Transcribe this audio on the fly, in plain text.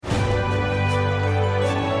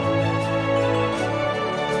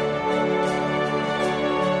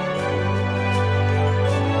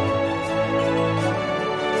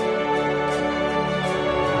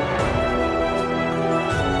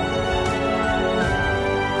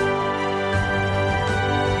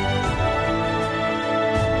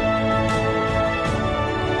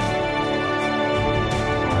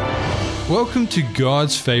Welcome to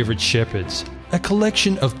God's Favourite Shepherds, a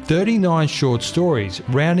collection of 39 short stories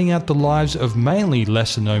rounding out the lives of mainly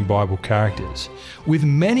lesser-known Bible characters, with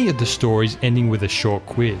many of the stories ending with a short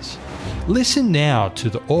quiz. Listen now to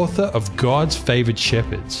the author of God's Favourite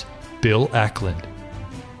Shepherds, Bill Ackland.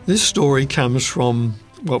 This story comes from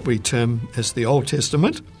what we term as the Old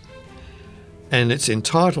Testament, and it's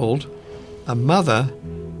entitled, A Mother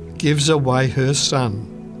Gives Away Her Son.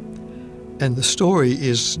 And the story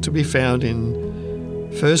is to be found in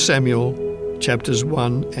 1 Samuel chapters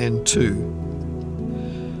 1 and 2.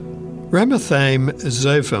 Ramathaim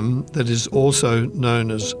Zophim, that is also known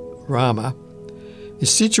as Ramah,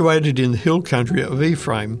 is situated in the hill country of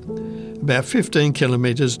Ephraim, about 15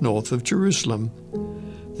 kilometres north of Jerusalem.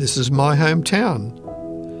 This is my hometown.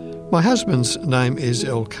 My husband's name is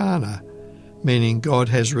Elkanah, meaning God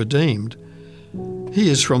has redeemed. He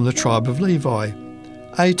is from the tribe of Levi,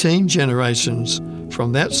 18 generations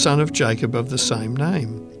from that son of Jacob of the same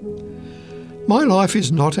name. My life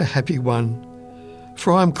is not a happy one,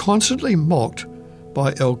 for I am constantly mocked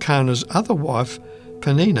by Elkanah's other wife,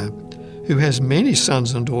 Peninnah, who has many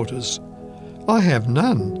sons and daughters. I have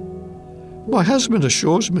none. My husband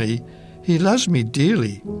assures me he loves me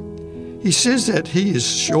dearly. He says that he is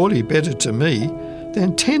surely better to me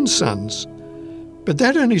than 10 sons. But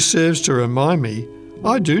that only serves to remind me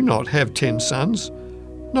I do not have 10 sons,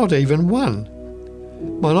 not even one.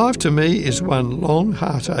 My life to me is one long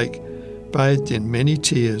heartache, bathed in many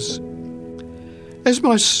tears. As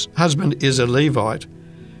my husband is a Levite,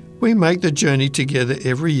 we make the journey together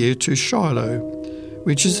every year to Shiloh,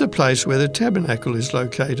 which is the place where the tabernacle is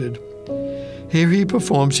located. Here he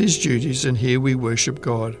performs his duties and here we worship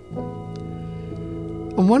God.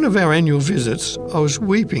 On one of our annual visits, I was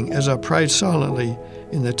weeping as I prayed silently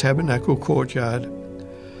in the tabernacle courtyard.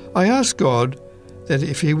 I asked God that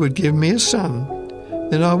if he would give me a son,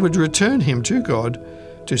 then I would return him to God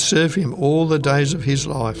to serve him all the days of his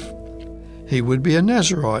life. He would be a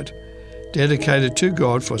Nazirite, dedicated to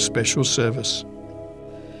God for special service.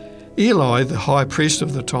 Eli, the high priest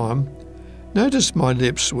of the time, noticed my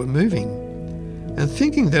lips were moving, and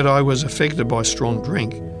thinking that I was affected by strong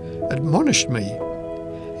drink, admonished me.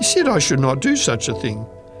 He said I should not do such a thing,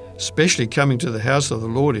 especially coming to the house of the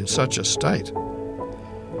Lord in such a state.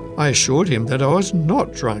 I assured him that I was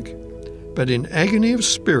not drunk, but in agony of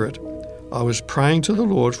spirit I was praying to the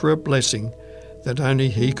Lord for a blessing that only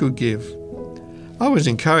he could give. I was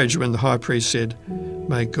encouraged when the high priest said,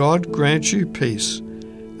 "May God grant you peace,"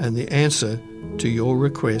 and the answer to your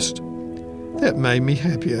request. That made me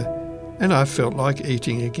happier, and I felt like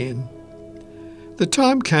eating again. The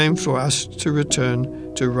time came for us to return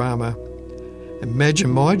to Ramah.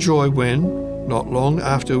 Imagine my joy when, not long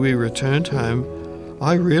after we returned home,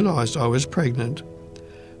 I realised I was pregnant.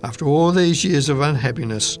 After all these years of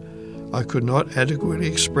unhappiness, I could not adequately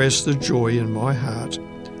express the joy in my heart.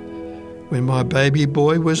 When my baby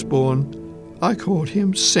boy was born, I called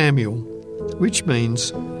him Samuel, which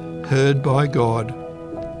means heard by God.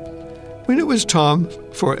 When it was time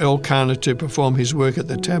for Elkanah to perform his work at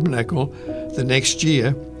the tabernacle the next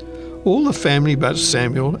year, all the family but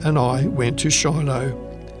Samuel and I went to Shiloh.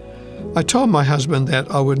 I told my husband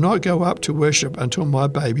that I would not go up to worship until my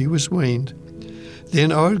baby was weaned.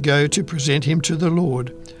 Then I would go to present him to the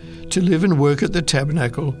Lord, to live and work at the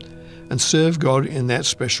tabernacle and serve God in that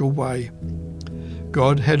special way.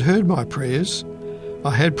 God had heard my prayers.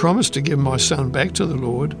 I had promised to give my son back to the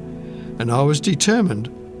Lord, and I was determined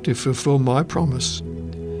to fulfill my promise.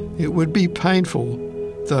 It would be painful,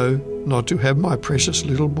 though, not to have my precious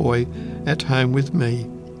little boy at home with me.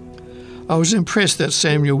 I was impressed that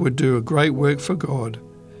Samuel would do a great work for God.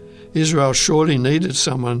 Israel surely needed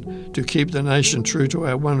someone to keep the nation true to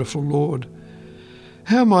our wonderful Lord.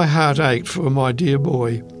 How my heart ached for my dear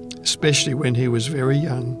boy, especially when he was very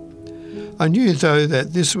young. I knew, though,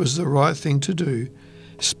 that this was the right thing to do,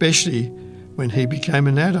 especially when he became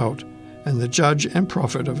an adult and the judge and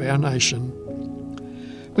prophet of our nation.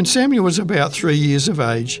 When Samuel was about 3 years of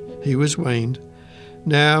age, he was weaned.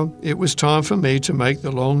 Now it was time for me to make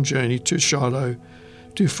the long journey to Shiloh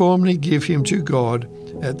to formally give him to God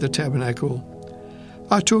at the tabernacle.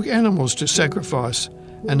 I took animals to sacrifice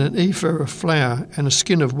and an ephah of flour and a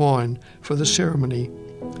skin of wine for the ceremony.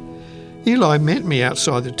 Eli met me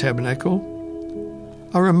outside the tabernacle.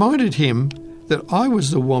 I reminded him that I was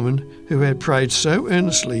the woman who had prayed so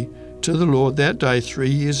earnestly to the Lord that day 3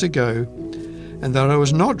 years ago, and that I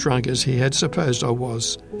was not drunk as he had supposed I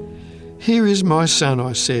was. "Here is my son,"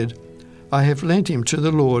 I said. "I have lent him to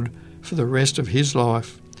the Lord for the rest of his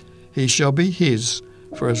life. He shall be his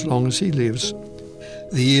for as long as he lives."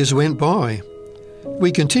 The years went by.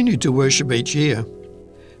 We continued to worship each year.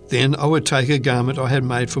 Then I would take a garment I had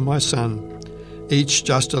made for my son, each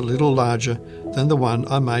just a little larger than the one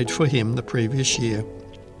I made for him the previous year.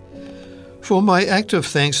 For my act of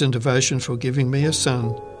thanks and devotion for giving me a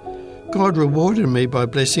son, God rewarded me by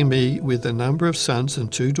blessing me with a number of sons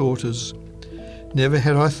and 2 daughters. Never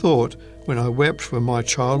had I thought, when I wept for my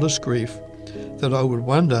childless grief, that I would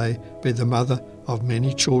one day be the mother of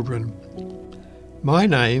many children. My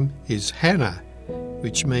name is Hannah,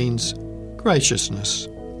 which means graciousness.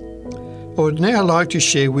 I would now like to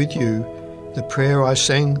share with you the prayer I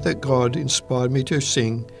sang that God inspired me to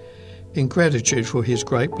sing in gratitude for his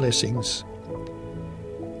great blessings.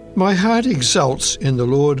 My heart exults in the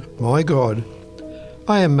Lord my God.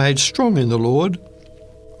 I am made strong in the Lord.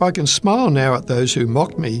 I can smile now at those who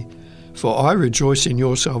mock me, for I rejoice in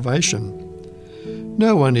your salvation.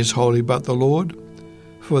 No one is holy but the Lord,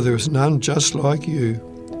 for there is none just like you.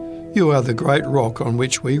 You are the great rock on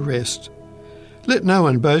which we rest. Let no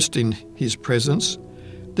one boast in his presence.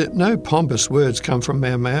 Let no pompous words come from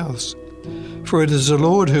our mouths. For it is the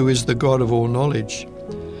Lord who is the God of all knowledge.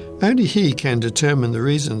 Only he can determine the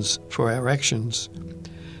reasons for our actions.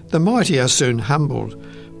 The mighty are soon humbled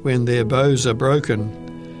when their bows are broken,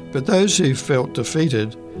 but those who felt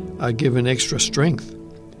defeated are given extra strength.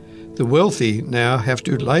 The wealthy now have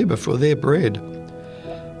to labour for their bread,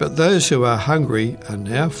 but those who are hungry are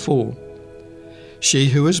now full. She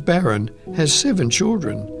who is barren has 7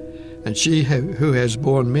 children, and she who has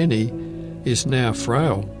borne many is now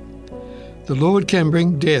frail. The Lord can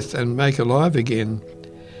bring death and make alive again.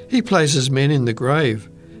 He places men in the grave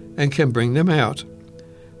and can bring them out.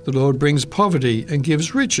 The Lord brings poverty and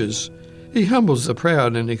gives riches. He humbles the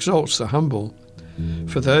proud and exalts the humble.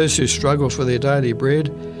 For those who struggle for their daily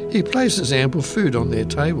bread, he places ample food on their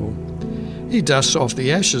table. He dusts off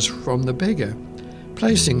the ashes from the beggar,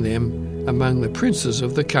 placing them among the princes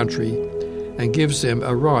of the country, and gives them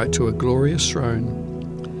a right to a glorious throne.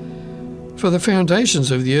 For the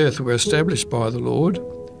foundations of the earth were established by the Lord,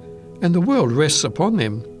 and the world rests upon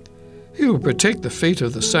them. He will protect the feet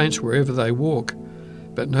of the saints wherever they walk,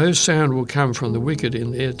 but no sound will come from the wicked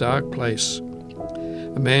in their dark place.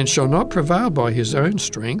 A man shall not prevail by his own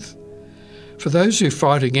strength, for those who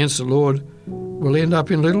fight against the Lord will end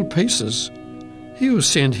up in little pieces. He will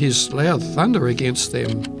send his loud thunder against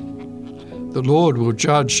them. The Lord will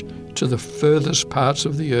judge to the furthest parts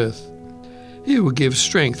of the earth. He will give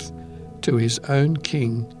strength to his own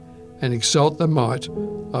king and exalt the might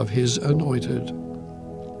of his anointed.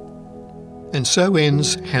 And so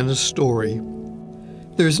ends Hannah's story.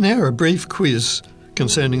 There is now a brief quiz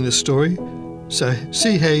concerning the story, so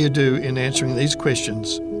see how you do in answering these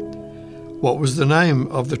questions. What was the name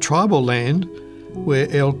of the tribal land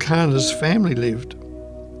where Elkanah's family lived?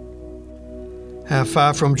 How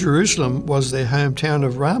far from Jerusalem was their hometown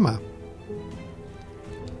of Ramah?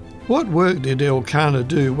 What work did Elkanah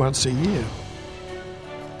do once a year?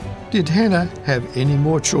 Did Hannah have any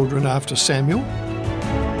more children after Samuel?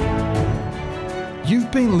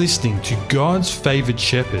 You've been listening to God's Favoured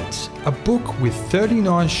Shepherds, a book with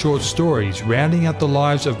 39 short stories rounding out the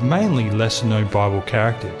lives of mainly lesser-known Bible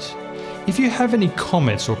characters. If you have any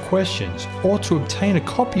comments or questions, or to obtain a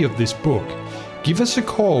copy of this book, give us a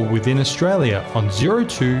call within Australia on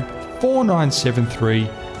 02 4973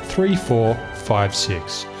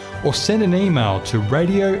 3456 or send an email to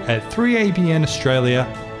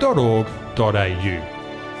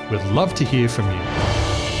radio@3abnaustralia.org.au. We'd love to hear from you.